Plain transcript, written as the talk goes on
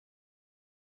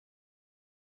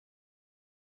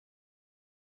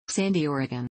Sandy,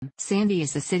 Oregon. Sandy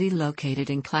is a city located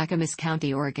in Clackamas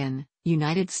County, Oregon,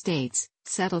 United States,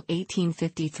 settled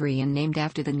 1853 and named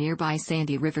after the nearby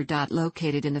Sandy River.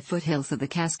 Located in the foothills of the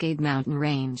Cascade Mountain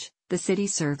Range, the city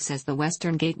serves as the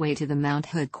western gateway to the Mount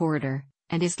Hood corridor,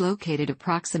 and is located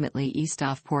approximately east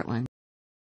of Portland.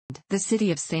 The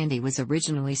city of Sandy was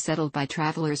originally settled by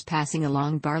travelers passing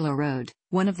along Barlow Road,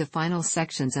 one of the final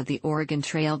sections of the Oregon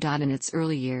Trail. In its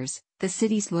early years, the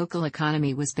city's local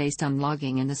economy was based on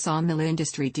logging and the sawmill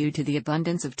industry due to the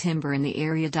abundance of timber in the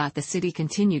area. The city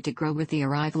continued to grow with the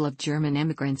arrival of German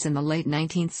immigrants in the late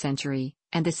 19th century,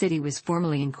 and the city was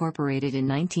formally incorporated in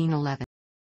 1911.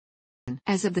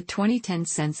 As of the 2010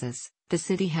 census, the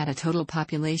city had a total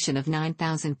population of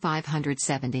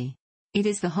 9,570. It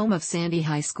is the home of Sandy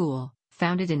High School,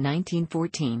 founded in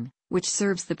 1914, which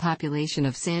serves the population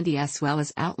of Sandy as well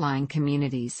as outlying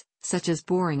communities, such as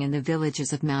Boring and the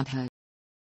villages of Mount Hood.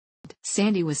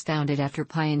 Sandy was founded after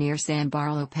pioneer Sam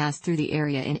Barlow passed through the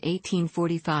area in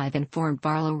 1845 and formed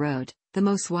Barlow Road, the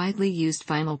most widely used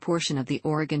final portion of the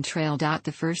Oregon Trail.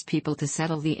 The first people to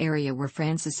settle the area were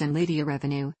Francis and Lydia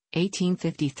Revenue,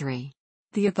 1853.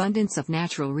 The abundance of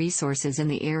natural resources in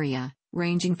the area,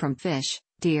 ranging from fish,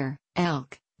 deer,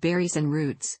 elk, berries and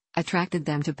roots, attracted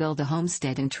them to build a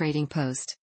homestead and trading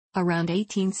post. Around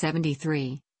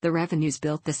 1873, the Revenues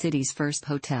built the city's first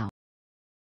hotel.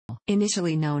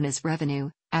 Initially known as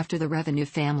Revenue, after the Revenue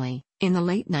family, in the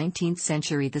late 19th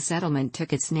century the settlement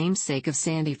took its namesake of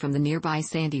Sandy from the nearby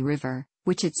Sandy River,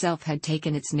 which itself had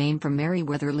taken its name from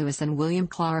Meriwether Lewis and William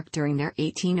Clark during their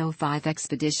 1805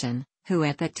 expedition, who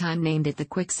at that time named it the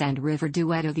Quicksand River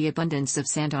due to the abundance of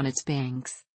sand on its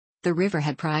banks. The river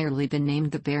had priorly been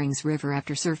named the Berings River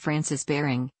after Sir Francis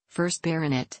Baring, 1st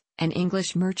Baronet, an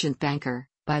English merchant banker,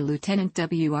 by Lieutenant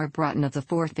W. R. Broughton of the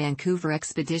 4th Vancouver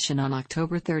Expedition on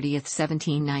October 30,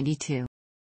 1792.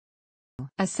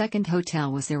 A second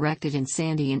hotel was erected in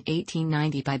Sandy in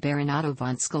 1890 by Baron Otto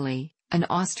von Scully, an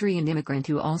Austrian immigrant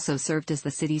who also served as the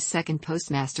city's second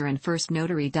postmaster and first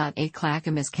notary. A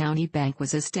Clackamas County Bank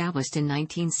was established in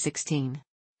 1916.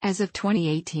 As of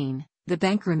 2018, the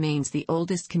bank remains the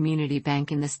oldest community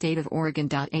bank in the state of Oregon.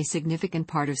 A significant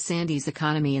part of Sandy's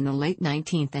economy in the late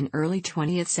 19th and early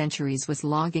 20th centuries was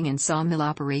logging and sawmill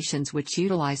operations, which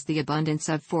utilized the abundance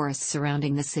of forests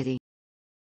surrounding the city.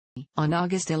 On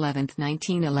August 11,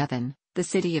 1911, the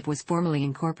city was formally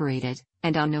incorporated,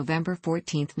 and on November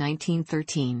 14,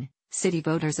 1913, city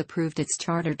voters approved its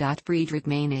charter. Friedrich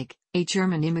Meinig, a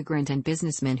German immigrant and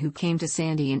businessman who came to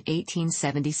Sandy in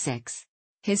 1876.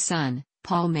 His son,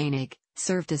 Paul Meinig,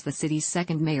 served as the city's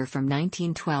second mayor from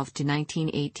 1912 to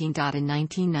 1918. In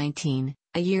 1919,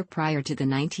 a year prior to the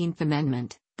 19th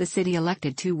Amendment, the city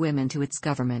elected two women to its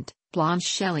government. Blanche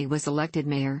Shelley was elected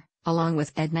mayor, along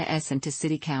with Edna Essen to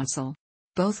city council.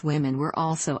 Both women were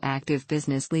also active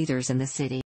business leaders in the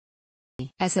city.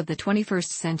 As of the 21st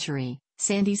century,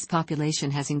 Sandy's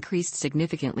population has increased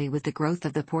significantly with the growth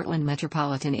of the Portland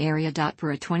metropolitan area.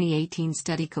 Per a 2018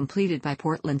 study completed by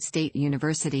Portland State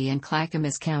University and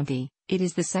Clackamas County, it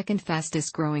is the second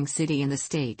fastest growing city in the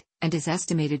state, and is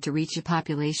estimated to reach a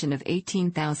population of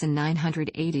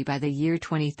 18,980 by the year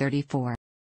 2034.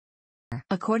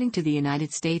 According to the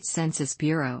United States Census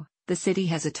Bureau, the city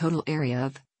has a total area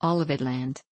of all of it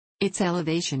land. Its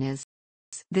elevation is.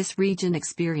 This region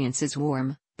experiences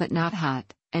warm, but not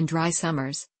hot, and dry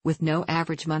summers, with no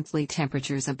average monthly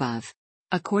temperatures above.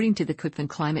 According to the Köppen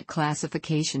climate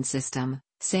classification system,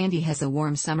 Sandy has a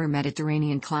warm summer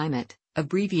Mediterranean climate,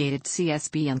 abbreviated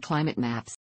CSB on climate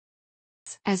maps.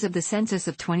 As of the census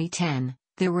of 2010,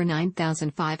 there were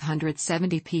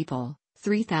 9,570 people,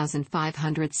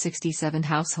 3,567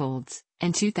 households,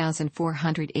 and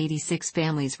 2,486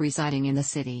 families residing in the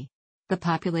city. The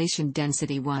population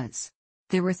density was.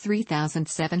 There were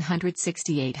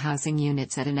 3,768 housing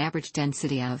units at an average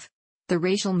density of. The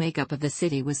racial makeup of the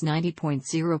city was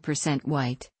 90.0%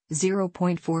 white,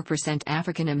 0.4%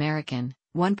 African American,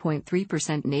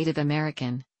 1.3% Native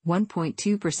American,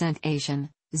 1.2% Asian,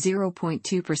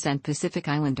 0.2% Pacific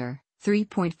Islander,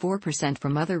 3.4%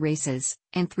 from other races,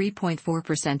 and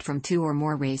 3.4% from two or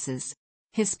more races.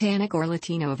 Hispanic or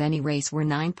Latino of any race were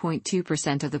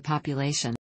 9.2% of the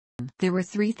population. There were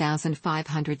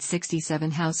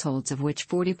 3,567 households, of which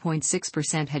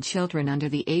 40.6% had children under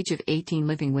the age of 18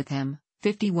 living with them,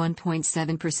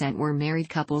 51.7% were married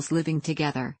couples living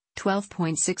together,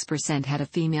 12.6% had a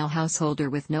female householder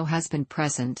with no husband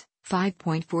present,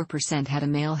 5.4% had a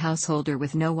male householder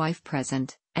with no wife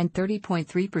present, and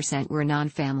 30.3% were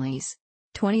non-families.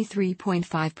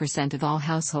 23.5% of all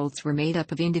households were made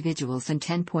up of individuals and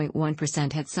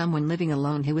 10.1% had someone living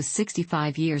alone who was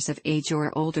 65 years of age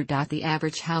or older. The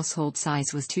average household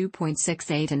size was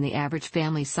 2.68 and the average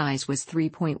family size was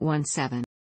 3.17.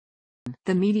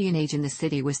 The median age in the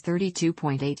city was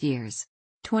 32.8 years.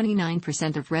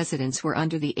 29% of residents were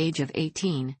under the age of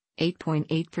 18,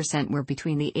 8.8% were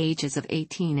between the ages of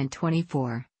 18 and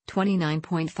 24,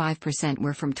 29.5%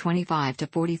 were from 25 to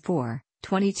 44,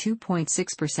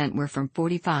 22.6% were from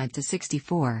 45 to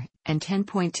 64, and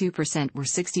 10.2% were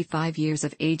 65 years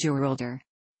of age or older.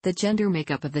 The gender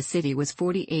makeup of the city was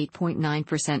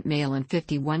 48.9% male and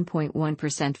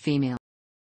 51.1% female.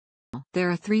 There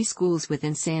are 3 schools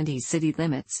within Sandy's city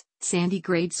limits: Sandy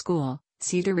Grade School,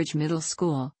 Cedar Ridge Middle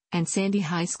School, and Sandy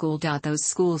High School. Those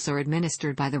schools are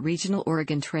administered by the Regional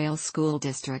Oregon Trail School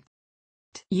District.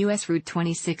 U.S. Route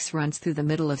 26 runs through the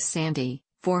middle of Sandy,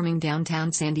 forming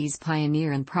downtown Sandy's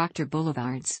Pioneer and Proctor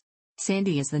Boulevards.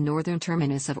 Sandy is the northern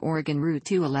terminus of Oregon Route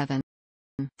 211.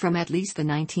 From at least the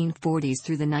 1940s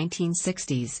through the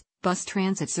 1960s, bus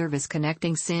transit service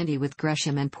connecting Sandy with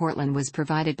Gresham and Portland was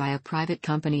provided by a private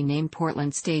company named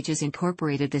Portland Stages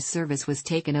Incorporated. This service was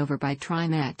taken over by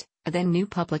TriMet, a then new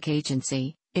public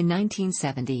agency, in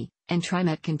 1970, and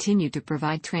TriMet continued to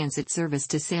provide transit service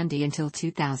to Sandy until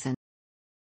 2000.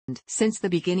 Since the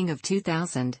beginning of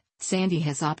 2000, Sandy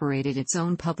has operated its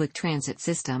own public transit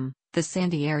system, the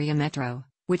Sandy Area Metro,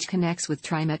 which connects with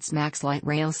TriMet's Max Light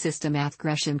Rail system at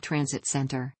Gresham Transit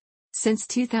Center. Since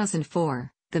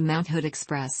 2004, the Mount Hood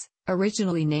Express,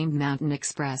 originally named Mountain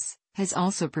Express, has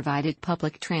also provided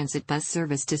public transit bus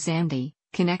service to Sandy,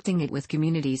 connecting it with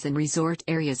communities and resort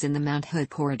areas in the Mount Hood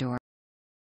corridor.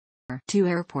 2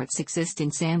 airports exist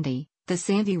in Sandy, the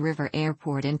Sandy River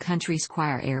Airport and Country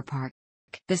Squire Airpark.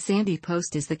 The Sandy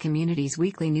Post is the community's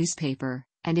weekly newspaper,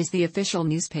 and is the official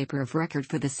newspaper of record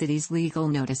for the city's legal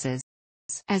notices.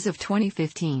 As of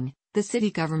 2015, the city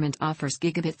government offers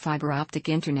gigabit fiber optic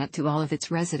internet to all of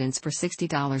its residents for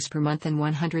 $60 per month and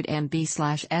 100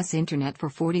 MB/s internet for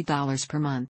 $40 per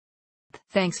month.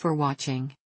 Thanks for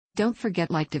watching. Don't forget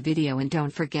to like the video and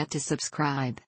don't forget to subscribe.